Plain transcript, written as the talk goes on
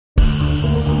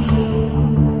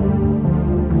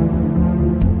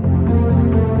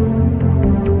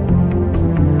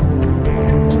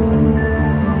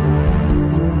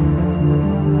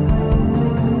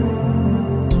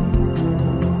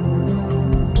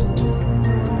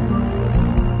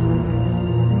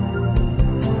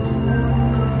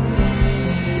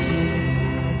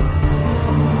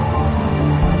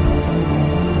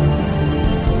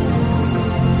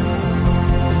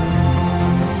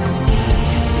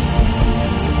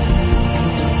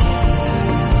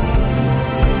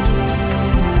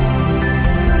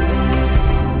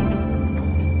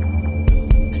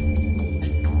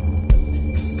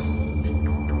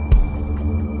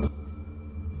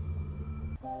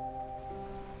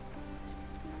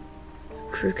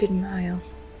crooked mile.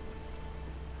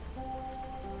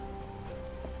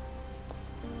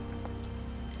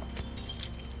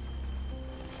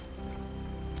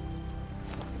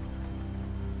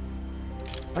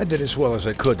 I did as well as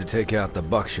I could to take out the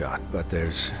buckshot, but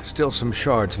there's still some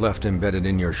shards left embedded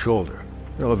in your shoulder.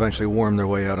 They'll eventually worm their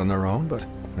way out on their own, but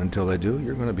until they do,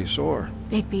 you're gonna be sore.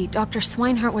 Bigby, Dr.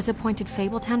 Swinehart was appointed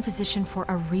Fabletown physician for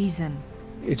a reason.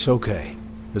 It's okay.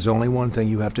 There's only one thing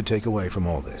you have to take away from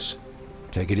all this.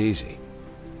 Take it easy.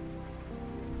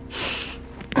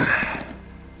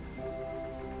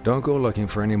 Don't go looking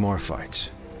for any more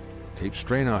fights. Keep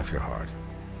strain off your heart.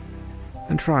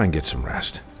 And try and get some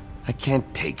rest. I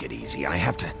can't take it easy. I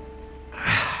have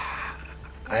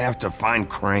to find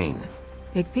Crane.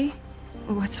 Bigby?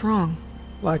 What's wrong?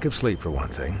 Lack of sleep for one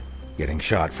thing. Getting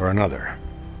shot for another.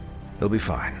 They'll be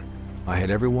fine. I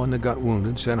had everyone that got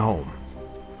wounded sent home.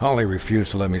 Holly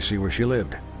refused to let me see where she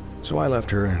lived, so I left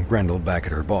her and Grendel back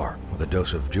at her bar with a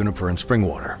dose of juniper and spring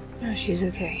water. Oh, she's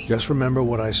okay. Just remember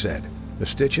what I said. The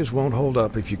stitches won't hold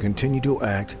up if you continue to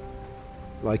act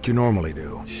like you normally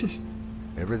do.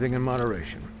 Everything in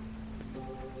moderation.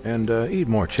 And eat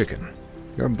more chicken.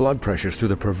 Your blood pressure's through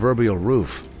the proverbial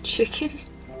roof. Chicken?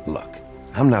 Look,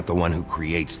 I'm not the one who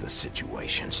creates the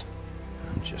situations.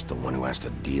 I'm just the one who has to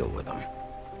deal with them.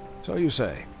 So you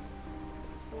say.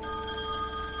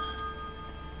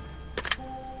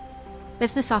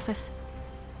 Business office.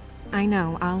 I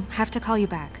know, I'll have to call you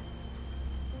back.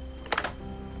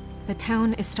 The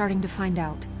town is starting to find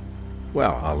out.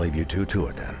 Well, I'll leave you two to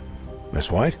it then. Miss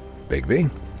White?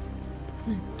 Bigby?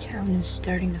 The town is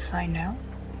starting to find out?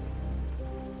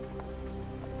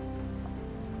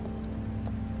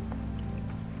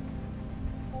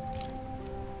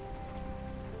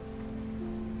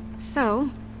 So,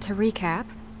 to recap...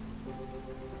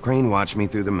 Crane watched me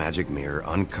through the magic mirror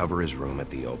uncover his room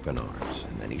at the open arms,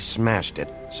 and then he smashed it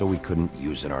so we couldn't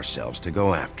use it ourselves to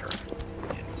go after him.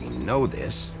 And we know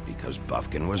this because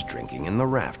Buffkin was drinking in the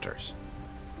rafters.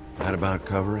 That about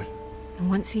cover it? And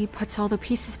once he puts all the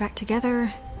pieces back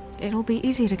together, it'll be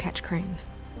easy to catch Crane.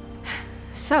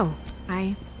 So,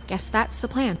 I guess that's the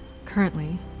plan,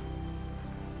 currently.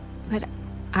 But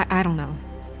I don't know.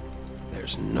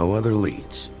 There's no other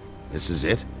leads. This is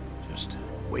it. Just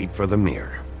wait for the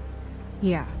mirror.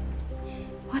 Yeah.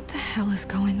 What the hell is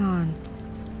going on?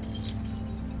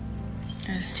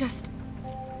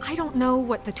 I don't know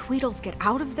what the Tweedles get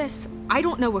out of this. I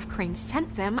don't know if Crane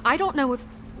sent them. I don't know if...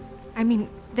 I mean,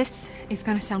 this is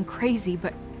gonna sound crazy,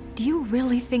 but do you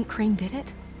really think Crane did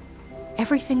it?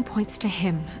 Everything points to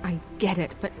him, I get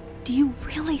it, but do you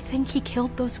really think he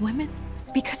killed those women?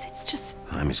 Because it's just...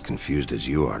 I'm as confused as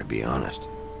you are, to be honest.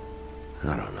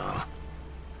 I don't know.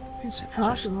 It's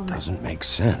possible that doesn't make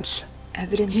sense.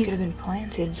 evidence could have been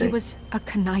planted, but... He was a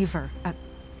conniver, a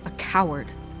coward,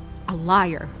 a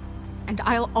liar. And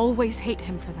I'll always hate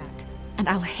him for that. And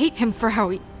I'll hate him for how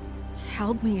he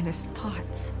held me in his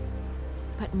thoughts.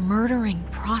 But murdering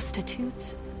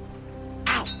prostitutes?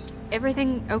 Ow!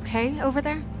 Everything okay over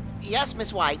there? Yes,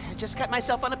 Miss White. Just cut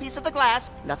myself on a piece of the glass.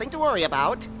 Nothing to worry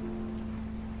about.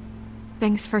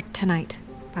 Thanks for tonight,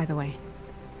 by the way.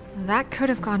 That could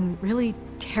have gone really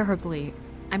terribly.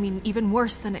 I mean, even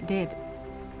worse than it did.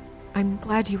 I'm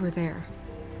glad you were there.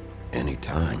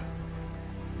 Anytime.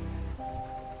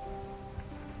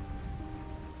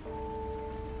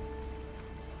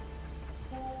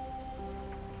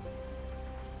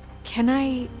 Can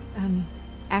I,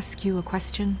 ask you a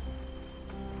question?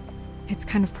 It's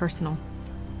kind of personal.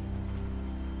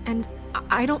 And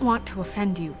I don't want to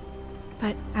offend you,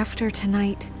 but after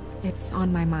tonight, it's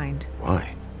on my mind.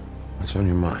 Why? What's on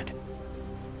your mind?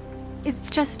 It's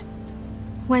just...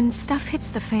 when stuff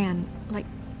hits the fan,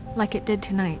 like it did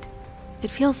tonight,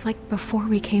 it feels like before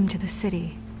we came to the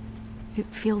city. It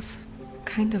feels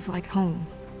kind of like home.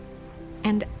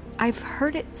 And I've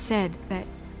heard it said that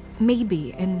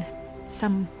maybe in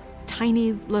some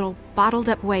tiny little bottled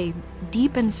up way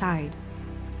deep inside,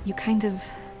 you kind of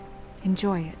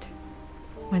enjoy it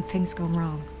when things go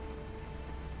wrong.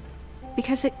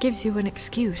 Because it gives you an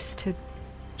excuse to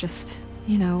just,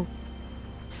 you know,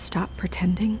 stop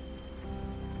pretending.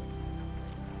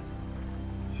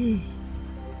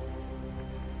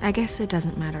 I guess it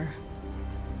doesn't matter.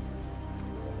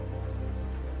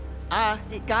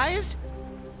 Hey, guys?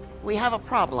 We have a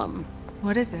problem.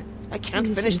 What is it? I can't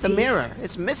Missing finish the piece. mirror.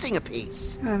 It's missing a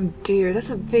piece. Oh dear, that's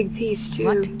a big piece too.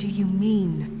 What do you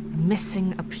mean,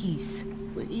 missing a piece?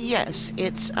 Yes,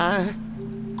 it's,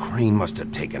 Crane must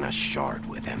have taken a shard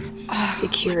with him.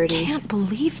 Security. I can't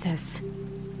believe this.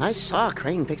 I saw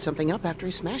Crane pick something up after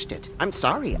he smashed it. I'm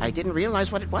sorry, I didn't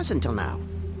realize what it was until now.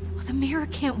 Well, the mirror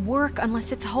can't work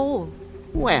unless it's whole.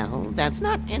 Well, that's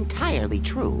not entirely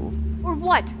true. Or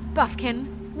what, Buffkin?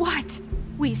 What?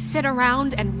 We sit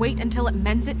around and wait until it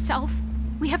mends itself?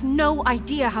 We have no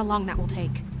idea how long that will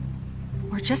take.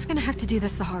 We're just gonna have to do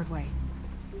this the hard way.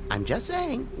 I'm just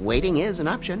saying, waiting is an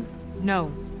option.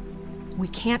 No. We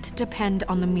can't depend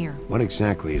on the mirror. What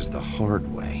exactly is the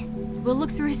hard way? We'll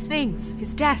look through his things,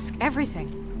 his desk,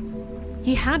 everything.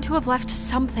 He had to have left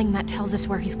something that tells us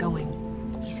where he's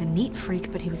going. He's a neat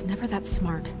freak, but he was never that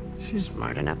smart.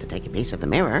 Smart enough to take a piece of the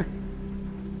mirror.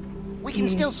 We can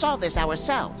still solve this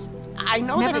ourselves. I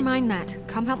know Never mind that.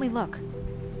 Come help me look.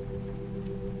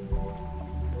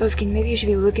 Buffkin, maybe you should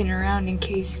be looking around in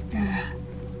case...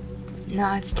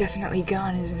 Nah, it's definitely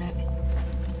gone, isn't it?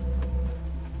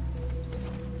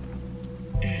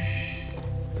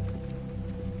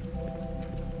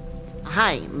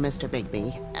 Hi, Mr.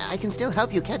 Bigby. I can still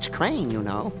help you catch Crane, you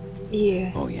know.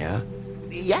 Yeah. Oh, yeah?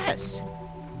 Yes.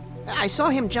 I saw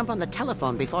him jump on the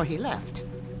telephone before he left.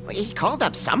 He called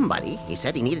up somebody. He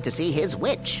said he needed to see his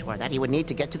witch, or that he would need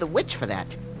to get to the witch for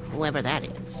that. Whoever that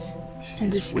is. In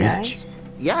disguise?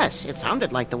 Yes, it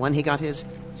sounded like the one he got his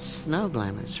snow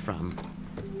glamours from.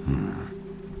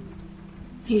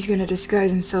 He's gonna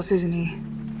disguise himself, isn't he?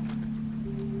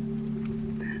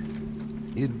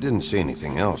 You didn't see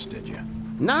anything else, did you?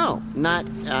 No, not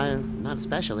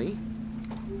especially.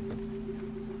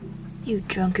 You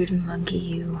drunkard monkey,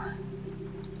 you.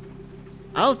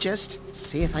 I'll just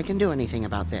see if I can do anything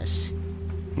about this.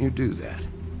 You do that.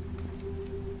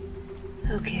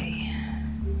 Okay.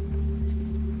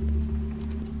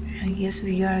 I guess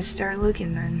we gotta start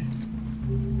looking then.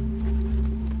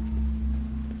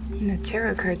 The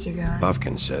tarot cards are gone.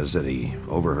 Buffkin says that he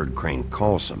overheard Crane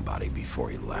call somebody before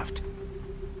he left.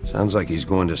 Sounds like he's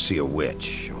going to see a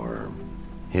witch, or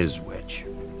his witch.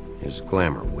 His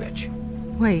glamour witch.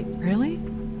 Wait, really?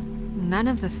 None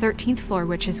of the 13th floor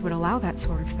witches would allow that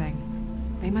sort of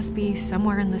thing. They must be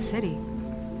somewhere in the city.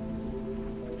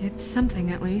 It's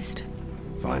something, at least.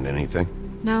 Find anything?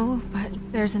 No, but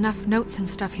there's enough notes and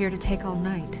stuff here to take all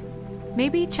night.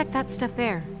 Maybe check that stuff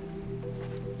there.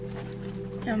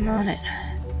 I'm on it.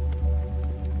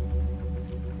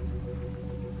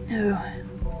 Oh.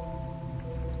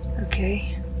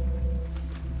 Okay.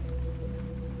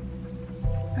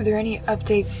 Are there any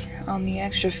updates on the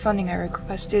extra funding I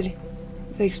requested?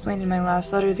 As I explained in my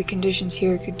last letter, the conditions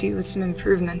here could do with some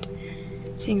improvement.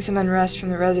 Seeing some unrest from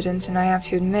the residents, and I have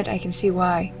to admit I can see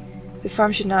why. The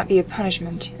farm should not be a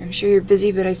punishment. I'm sure you're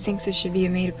busy, but I think this should be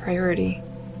made a priority.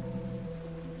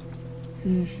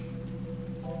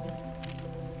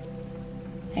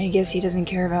 I guess he doesn't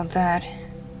care about that.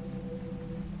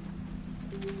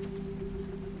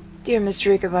 Dear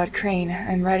Mr. Ichabod Crane,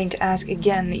 I'm writing to ask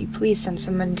again that you please send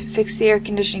someone to fix the air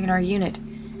conditioning in our unit.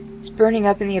 It's burning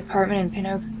up in the apartment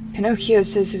and Pinocchio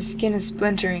says his skin is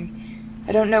splintering.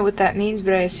 I don't know what that means,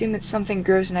 but I assume it's something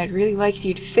gross and I'd really like if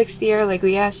you'd fix the air like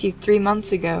we asked you 3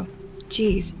 months ago.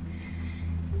 Jeez.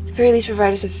 At the very least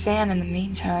provide us a fan in the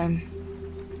meantime.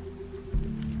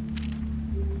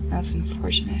 That's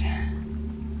unfortunate.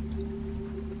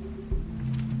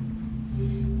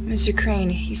 Mr. Crane,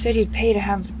 you said you'd pay to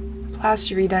have the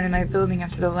plaster redone in my building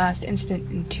after the last incident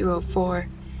in 204.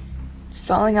 It's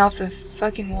falling off the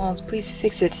fucking walls. Please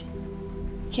fix it.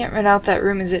 Can't rent out that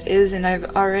room as it is, and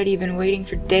I've already been waiting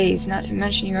for days, not to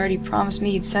mention you already promised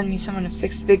me you'd send me someone to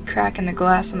fix the big crack in the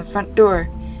glass on the front door.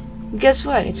 And guess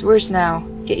what? It's worse now.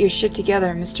 Get your shit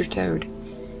together, Mr. Toad.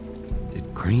 Did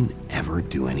Crane ever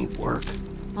do any work?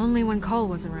 Only when Cole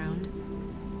was around.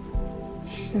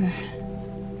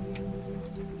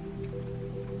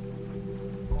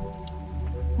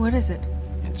 What is it?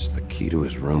 It's the key to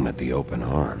his room at the Open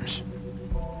Arms.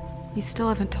 You still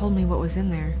haven't told me what was in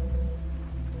there.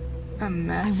 A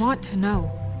mess. I want to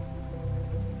know.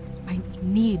 I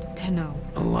need to know.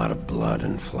 A lot of blood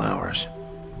and flowers.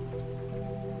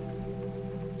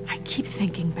 I keep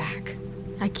thinking back.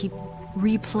 I keep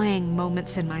replaying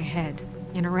moments in my head.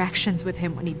 Interactions with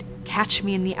him when he'd catch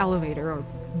me in the elevator or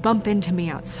bump into me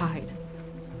outside.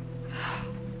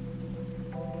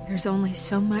 There's only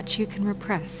so much you can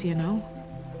repress, you know?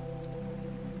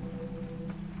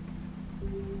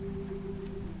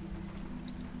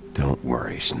 Don't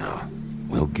worry, Snow.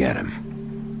 We'll get him.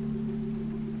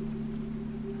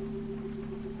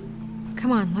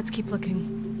 Come on, let's keep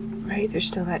looking. Right, there's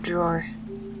still that drawer.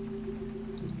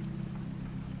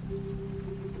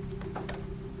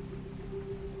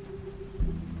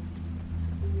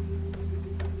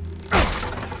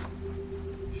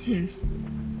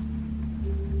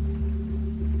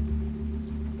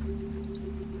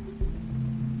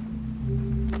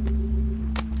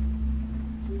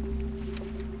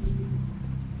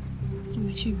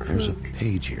 Witchy There's a cloak.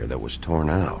 page here that was torn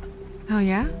out. Oh,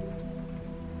 yeah?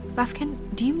 Buffkin,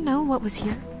 do you know what was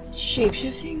here?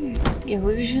 Shapeshifting?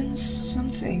 Illusions?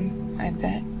 Something, I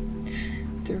bet.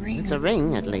 The ring. It's a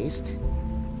ring, at least.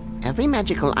 Every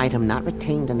magical item not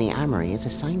retained in the armory is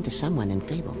assigned to someone in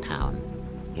Fabletown.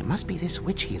 It must be this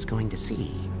witch he is going to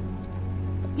see.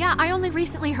 Yeah, I only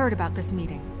recently heard about this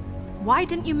meeting. Why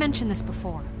didn't you mention this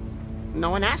before? No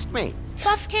one asked me,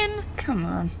 Buffkin! Come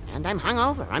on. and I'm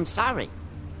hungover. I'm sorry.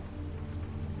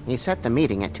 He set the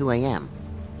meeting at 2 a.m.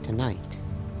 tonight.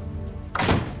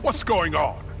 What's going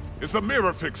on? Is the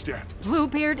mirror fixed yet?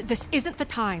 Bluebeard, this isn't the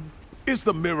time. Is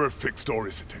the mirror fixed or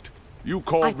isn't it? You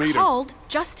called me I called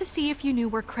just to see if you knew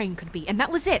where Crane could be, and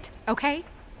that was it, okay?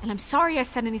 And I'm sorry I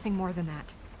said anything more than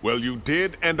that. Well, you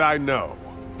did, and I know.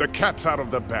 The cat's out of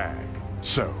the bag.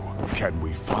 So, can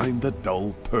we find the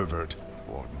dull pervert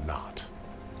or not?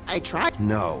 I tried.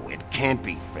 No, it can't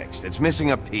be fixed. It's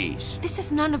missing a piece. This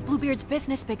is none of Bluebeard's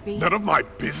business, Bigby. None of my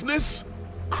business?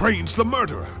 Crane's the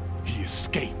murderer. He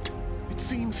escaped. It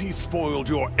seems he spoiled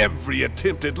your every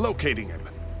attempt at locating him.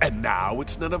 And now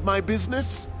it's none of my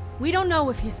business? We don't know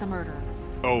if he's the murderer.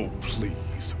 Oh,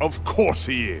 please. Of course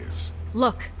he is.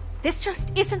 Look, this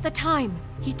just isn't the time.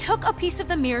 He took a piece of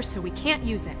the mirror, so we can't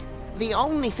use it. The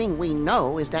only thing we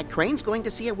know is that Crane's going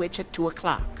to see a witch at 2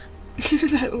 o'clock.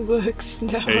 That looks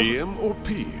no. AM or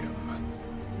PM?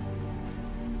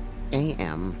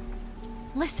 A.M.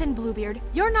 Listen, Bluebeard,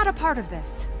 you're not a part of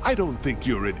this. I don't think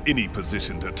you're in any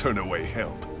position to turn away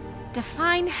help.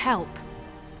 Define help.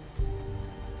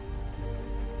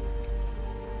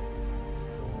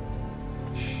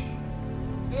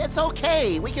 It's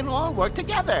okay. We can all work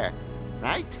together,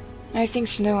 right? I think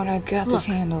Snow and I've got this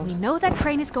Look, handled. we know that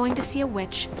Crane is going to see a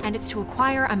witch, and it's to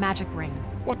acquire a magic ring.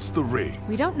 What's the ring?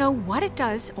 We don't know what it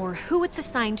does or who it's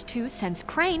assigned to since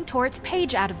Crane tore its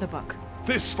page out of the book.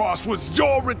 This farce was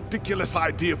your ridiculous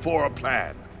idea for a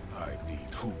plan. I mean,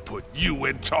 who put you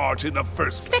in charge in the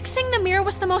first place? Fixing the mirror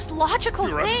was the most logical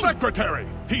You're a thing. secretary.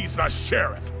 He's the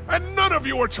sheriff. And none of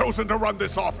you were chosen to run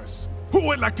this office.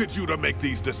 Who elected you to make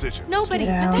these decisions? Nobody, Get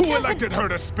but out. that Who doesn't... elected her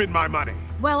to spend my money?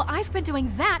 Well, I've been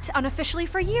doing that unofficially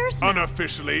for years now.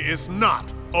 Unofficially is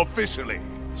not officially.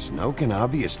 Snow can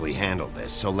obviously handle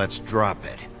this, so let's drop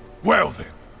it. Well then,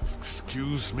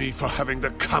 excuse me for having the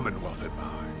Commonwealth in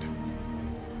mind.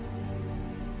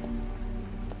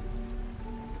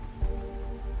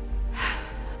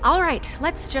 All right,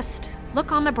 let's just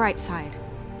look on the bright side.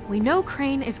 We know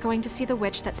Crane is going to see the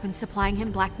witch that's been supplying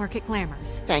him black market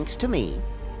glamours. Thanks to me.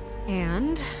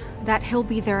 And that he'll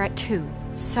be there at 2.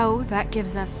 So that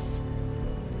gives us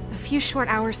a few short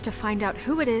hours to find out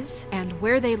who it is and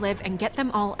where they live and get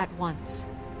them all at once.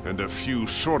 And a few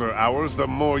shorter hours, the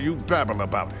more you babble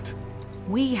about it.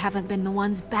 We haven't been the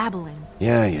ones babbling.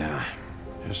 Yeah.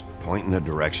 Just point in the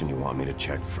direction you want me to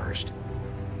check first.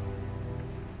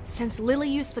 Since Lily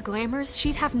used the glamours,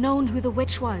 she'd have known who the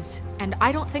witch was. And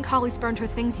I don't think Holly's burned her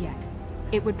things yet.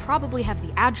 It would probably have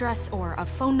the address or a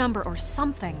phone number or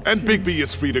something. And Bigby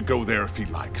is free to go there if he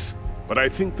likes. But I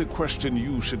think the question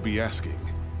you should be asking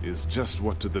is just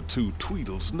what do the two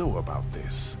Tweedles know about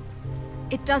this?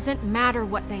 It doesn't matter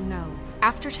what they know.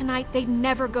 After tonight, they'd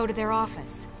never go to their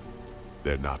office.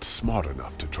 They're not smart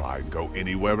enough to try and go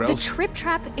anywhere The else. Trip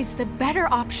Trap is the better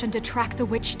option to track the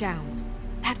witch down.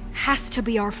 That has to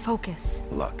be our focus.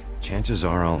 Look, chances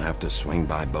are I'll have to swing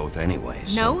by both anyway,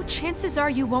 so... No, chances are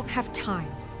you won't have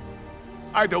time.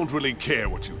 I don't really care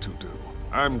what you two do.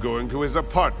 I'm going to his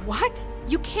apartment. What?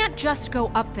 You can't just go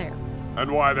up there.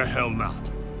 And why the hell not?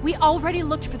 We already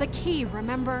looked for the key,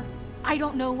 remember? I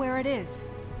don't know where it is.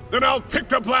 Then I'll pick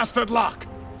the blasted lock.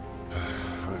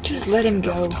 I've Just wasted let him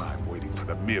enough go. time waiting for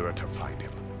the mirror to find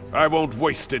him. I won't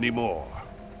waste any more.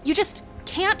 You just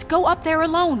can't go up there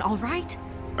alone, all right?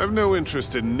 I've no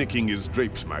interest in nicking his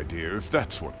drapes, my dear, if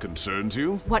that's what concerns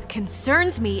you. What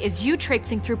concerns me is you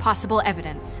traipsing through possible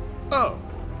evidence. Oh,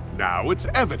 now it's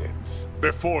evidence.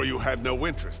 Before you had no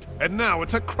interest, and now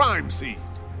it's a crime scene.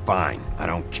 Fine, I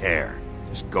don't care.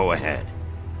 Just go ahead.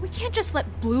 We can't just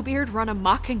let Bluebeard run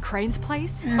amok in Crane's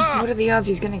place. What are the odds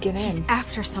he's gonna get in? He's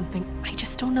after something. I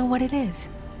just don't know what it is.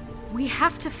 We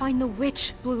have to find the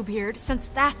witch, Bluebeard, since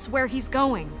that's where he's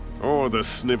going. Or the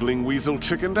sniveling weasel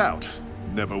chickened out.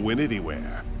 Never went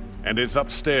anywhere. And is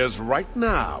upstairs right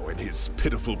now in his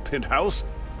pitiful penthouse,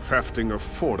 crafting a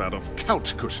fort out of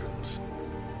couch cushions.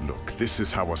 Look, this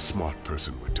is how a smart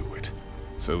person would do it.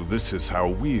 So this is how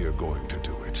we're going to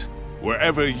do it.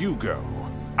 Wherever you go,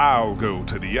 I'll go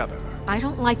to the other. I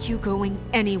don't like you going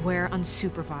anywhere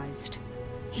unsupervised.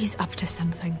 He's up to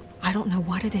something. I don't know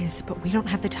what it is, but we don't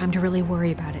have the time to really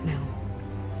worry about it now.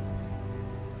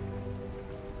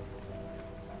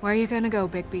 Where are you gonna go,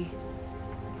 Bigby?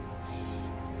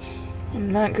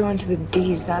 I'm not going to the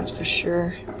D's, that's for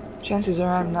sure. Chances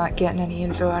are I'm not getting any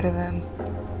info out of them.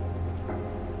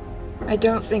 I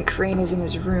don't think Crane is in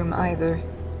his room either.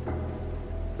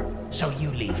 So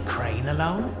you leave Crane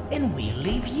alone, and we'll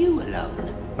leave you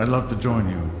alone. I'd love to join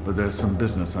you, but there's some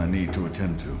business I need to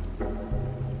attend to.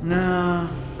 No,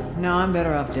 I'm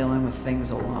better off dealing with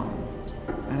things alone.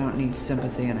 I don't need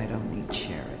sympathy and I don't need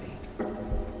charity.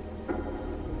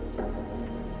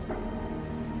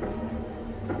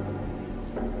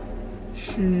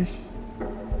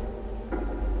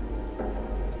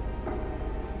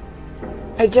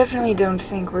 I definitely don't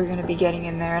think we're gonna be getting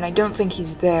in there, and I don't think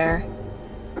he's there.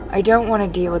 I don't want to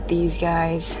deal with these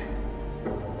guys.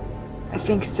 I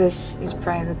think this is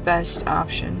probably the best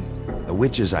option. The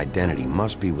witch's identity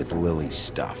must be with Lily's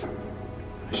stuff.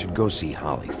 I should go see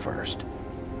Holly first.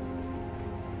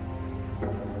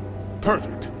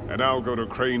 Perfect. And I'll go to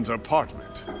Crane's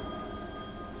apartment.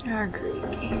 Ah,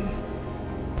 great game.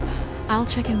 I'll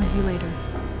check in with you later.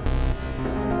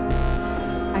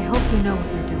 I hope you know what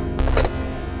you're doing.